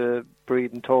want to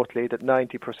breed in totally, that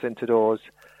 90% of those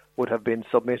would have been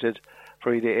submitted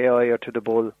for either AI or to the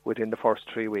bull within the first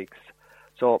 3 weeks.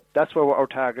 So that's where our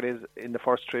target is in the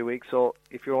first 3 weeks. So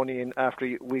if you're only in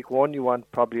after week 1, you want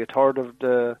probably a third of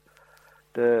the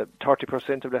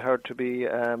 30% of the herd to be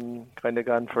kind of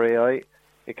gone for AI.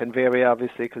 It can vary,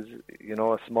 obviously, because,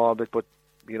 a small bit, but,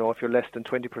 if you're less than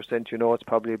 20%, it's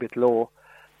probably a bit low.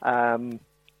 60%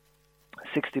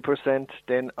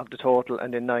 then of the total,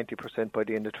 and then 90% by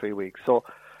the end of 3 weeks. So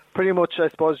pretty much, I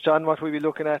suppose, John, what we'll be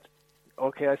looking at,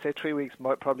 okay, I say 3 weeks,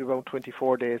 probably around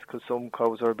 24 days, because some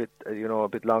cows are a bit, a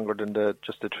bit longer than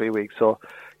just the 3 weeks. So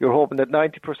you're hoping that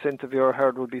 90% of your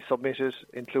herd will be submitted,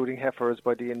 including heifers,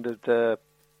 by the end of the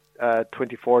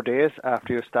 24 days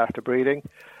after you start the breeding.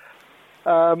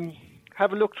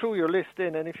 Have a look through your list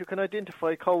then, and if you can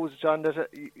identify cows, John, that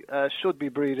should be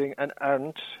breeding and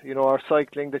aren't, are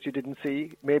cycling that you didn't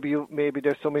see. Maybe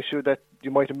there's some issue that you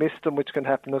might have missed them, which can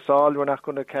happen to us all. We're not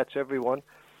going to catch everyone.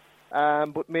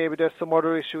 But maybe there's some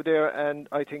other issue there, and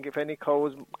I think if any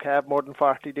cows calve more than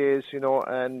 40 days,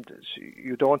 and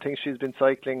you don't think she's been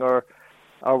cycling, or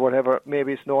or whatever,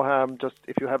 maybe it's no harm just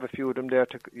if you have a few of them there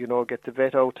to, get the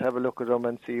vet out to have a look at them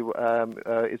and see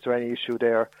is there any issue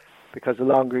there. Because the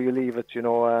longer you leave it,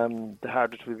 the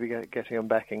harder it will be getting them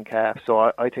back in calf.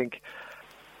 So I think,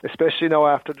 especially now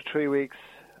after the 3 weeks,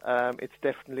 it's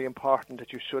definitely important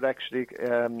that you should actually,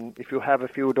 if you have a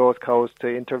few of those cows, to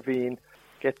intervene,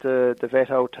 get the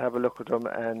vet out to have a look at them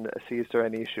and see is there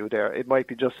any issue there. It might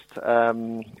be just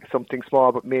something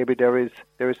small, but maybe there is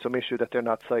some issue that they're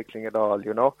not cycling at all,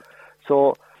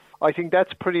 So I think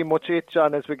that's pretty much it,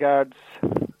 John, as regards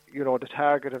the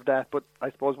target of that. But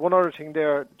I suppose one other thing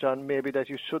there, John, maybe that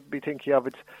you should be thinking of,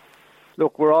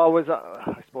 look, we're always,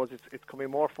 I suppose it's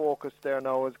coming more focused there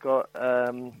now as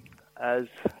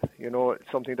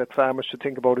something that farmers should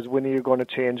think about is when are you going to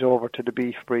change over to the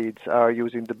beef breeds or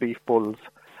using the beef bulls.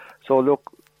 So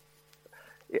look,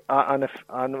 and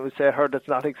we say herd that's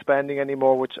not expanding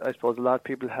anymore, which I suppose a lot of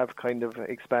people have kind of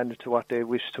expanded to what they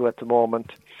wish to at the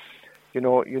moment.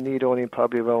 You need only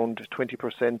probably around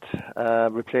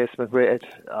 20% replacement rate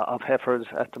of heifers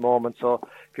at the moment. So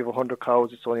if you have 100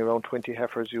 cows, it's only around 20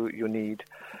 heifers you need.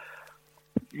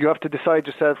 You have to decide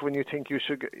yourself when you think you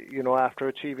should, after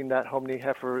achieving that, how many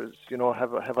heifers,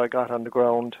 have I got on the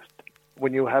ground.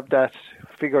 When you have that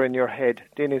figure in your head,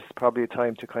 then it's probably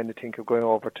time to kind of think of going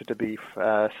over to the beef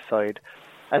side.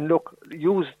 And look,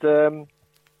 use the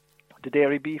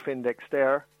dairy beef index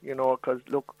there, because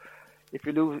look, if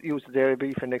you use the dairy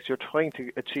beef index, you're trying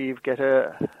to get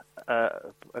a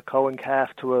cow and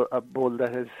calf to a bull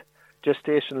that is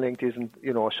gestation linked, isn't,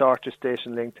 short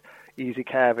gestation linked, easy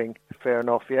calving, fair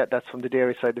enough. Yeah, that's from the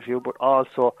dairy side of view, but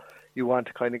also you want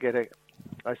to kind of get a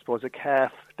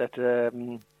calf that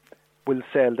will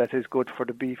sell, that is good for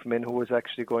the beef men who is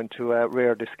actually going to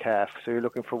rear this calf. So you're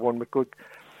looking for one with good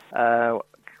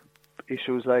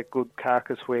issues like good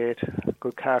carcass weight,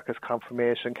 good carcass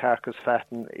conformation, carcass fat,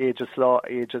 and age of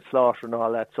slaughter and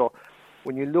all that. So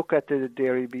when you look at the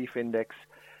dairy beef index,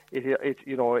 it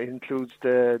includes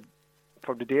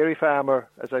from the dairy farmer,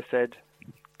 as I said,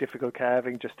 difficult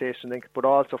calving, gestation length, but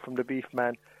also from the beef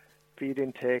man, feed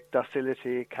intake,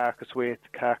 docility, carcass weight,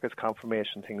 carcass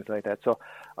conformation, things like that. So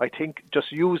I think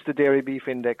just use the dairy beef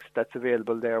index that's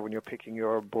available there when you're picking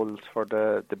your bulls for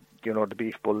the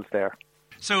beef bulls there.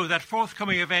 So that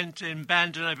forthcoming event in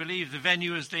Bandon, I believe the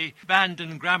venue is the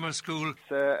Bandon Grammar School. It's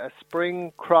a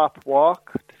spring crop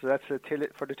walk, so that's for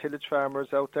the tillage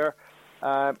farmers out there.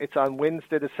 It's on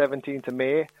Wednesday the 17th of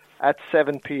May at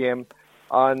 7 p.m.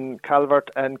 on Calvert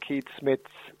and Keith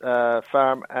Smith's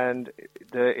farm, and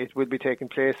it will be taking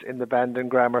place in the Bandon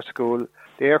Grammar School.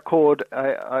 The air code,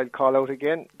 I'll call out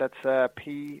again, that's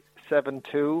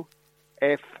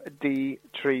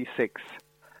P72FD36.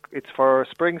 It's for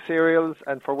spring cereals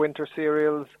and for winter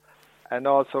cereals, and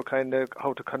also kind of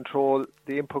how to control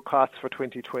the input costs for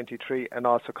 2023 and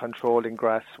also controlling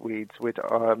grass weeds with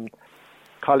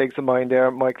colleagues of mine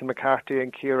there, Michael McCarthy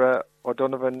and Ciara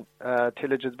O'Donovan,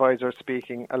 tillage advisor,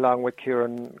 speaking, along with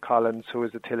Kieran Collins, who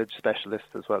is a tillage specialist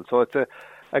as well. So it's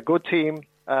a good team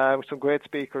with some great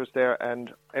speakers there,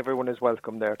 and everyone is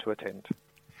welcome there to attend.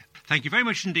 Thank you very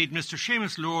much indeed, Mr.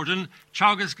 Seamus Lordan,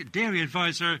 Teagasc Dairy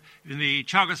Advisor in the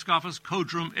Teagasc office,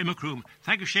 Codrum, Imacroom.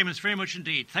 Thank you, Seamus, very much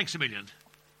indeed. Thanks a million.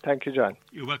 Thank you, John.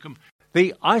 You're welcome.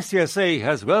 The ICSA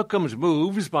has welcomed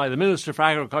moves by the Minister for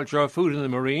Agriculture, Food and the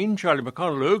Marine, Charlie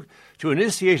McConalogue, to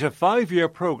initiate a 5-year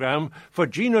programme for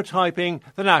genotyping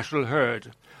the national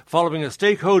herd. Following a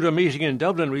stakeholder meeting in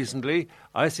Dublin recently,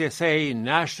 ICSA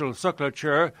National Suckler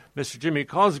Chair Mr. Jimmy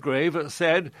Cosgrave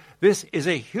said this is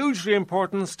a hugely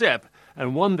important step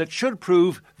and one that should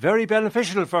prove very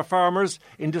beneficial for farmers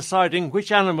in deciding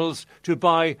which animals to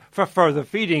buy for further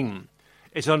feeding.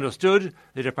 It's understood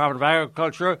the Department of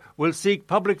Agriculture will seek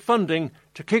public funding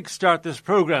to kick-start this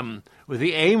programme, with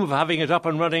the aim of having it up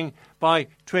and running by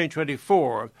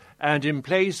 2024 and in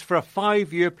place for a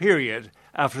 5-year period.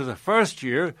 After the first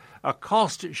year, a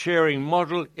cost-sharing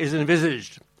model is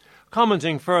envisaged.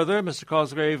 Commenting further, Mr.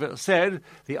 Cosgrave said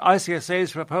the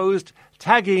ICSA's proposed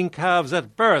tagging calves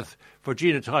at birth for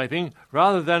genotyping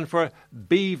rather than for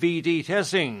BVD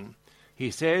testing.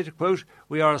 He said, quote,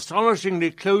 "We are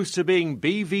astonishingly close to being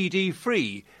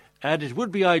BVD-free, and it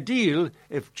would be ideal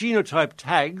if genotype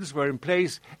tags were in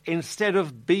place instead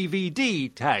of BVD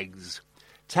tags.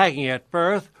 Tagging at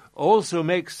birth also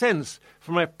makes sense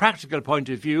from a practical point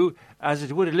of view, as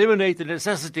it would eliminate the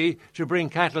necessity to bring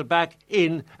cattle back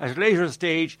in at a later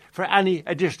stage for any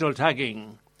additional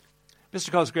tagging." Mr.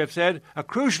 Cosgrave said a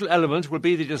crucial element will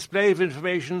be the display of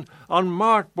information on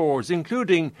mart boards,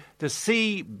 including the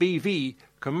CBV,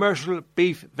 commercial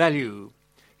beef value.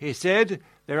 He said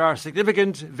there are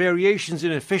significant variations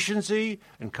in efficiency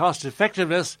and cost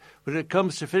effectiveness when it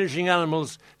comes to finishing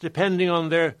animals depending on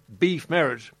their beef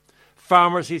merit.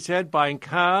 Farmers, he said, buying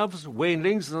calves,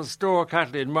 weanlings and store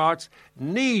cattle in marts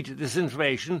need this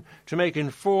information to make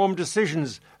informed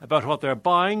decisions about what they're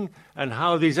buying and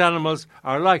how these animals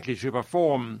are likely to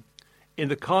perform. In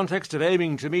the context of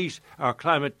aiming to meet our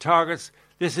climate targets,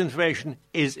 this information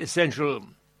is essential.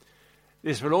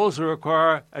 This will also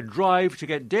require a drive to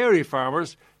get dairy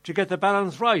farmers to get the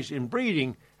balance right in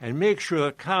breeding and make sure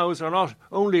that cows are not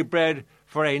only bred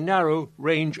for a narrow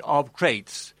range of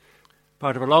traits.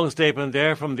 Part of a long statement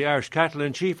there from the Irish Cattle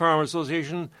and Sheep Farmers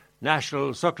Association,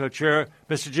 National Suckler Chair,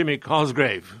 Mr. Jimmy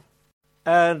Cosgrave.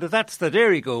 And that's the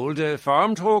Dairy Gold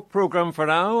Farm Talk programme for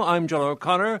now. I'm John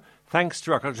O'Connor. Thanks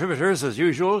to our contributors, as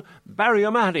usual, Barry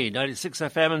O'Mahony,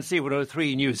 96FM and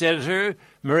C103 News Editor,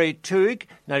 Mairead Tuig,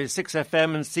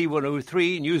 96FM and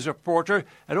C103 News Reporter,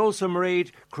 and also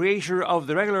Mairead, creator of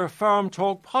the regular Farm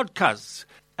Talk podcasts,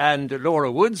 and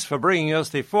Laura Woods for bringing us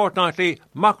the fortnightly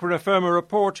Macra Firma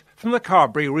report from the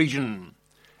Carbery region.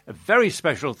 A very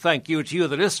special thank you to you,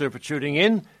 the listener, for tuning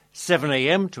in,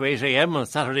 7am to 8am on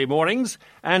Saturday mornings,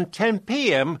 and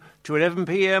 10pm to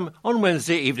 11pm on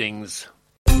Wednesday evenings.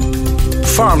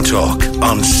 Farm Talk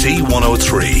on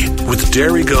C103 with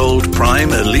Dairy Gold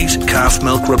Prime Elite Calf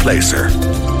Milk Replacer.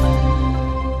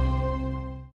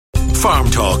 Farm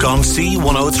Talk on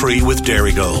C103 with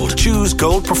Dairy Gold. Choose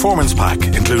Gold Performance Pack.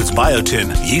 Includes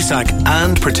biotin, YESAC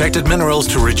and protected minerals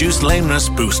to reduce lameness,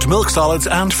 boost milk solids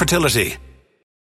and fertility.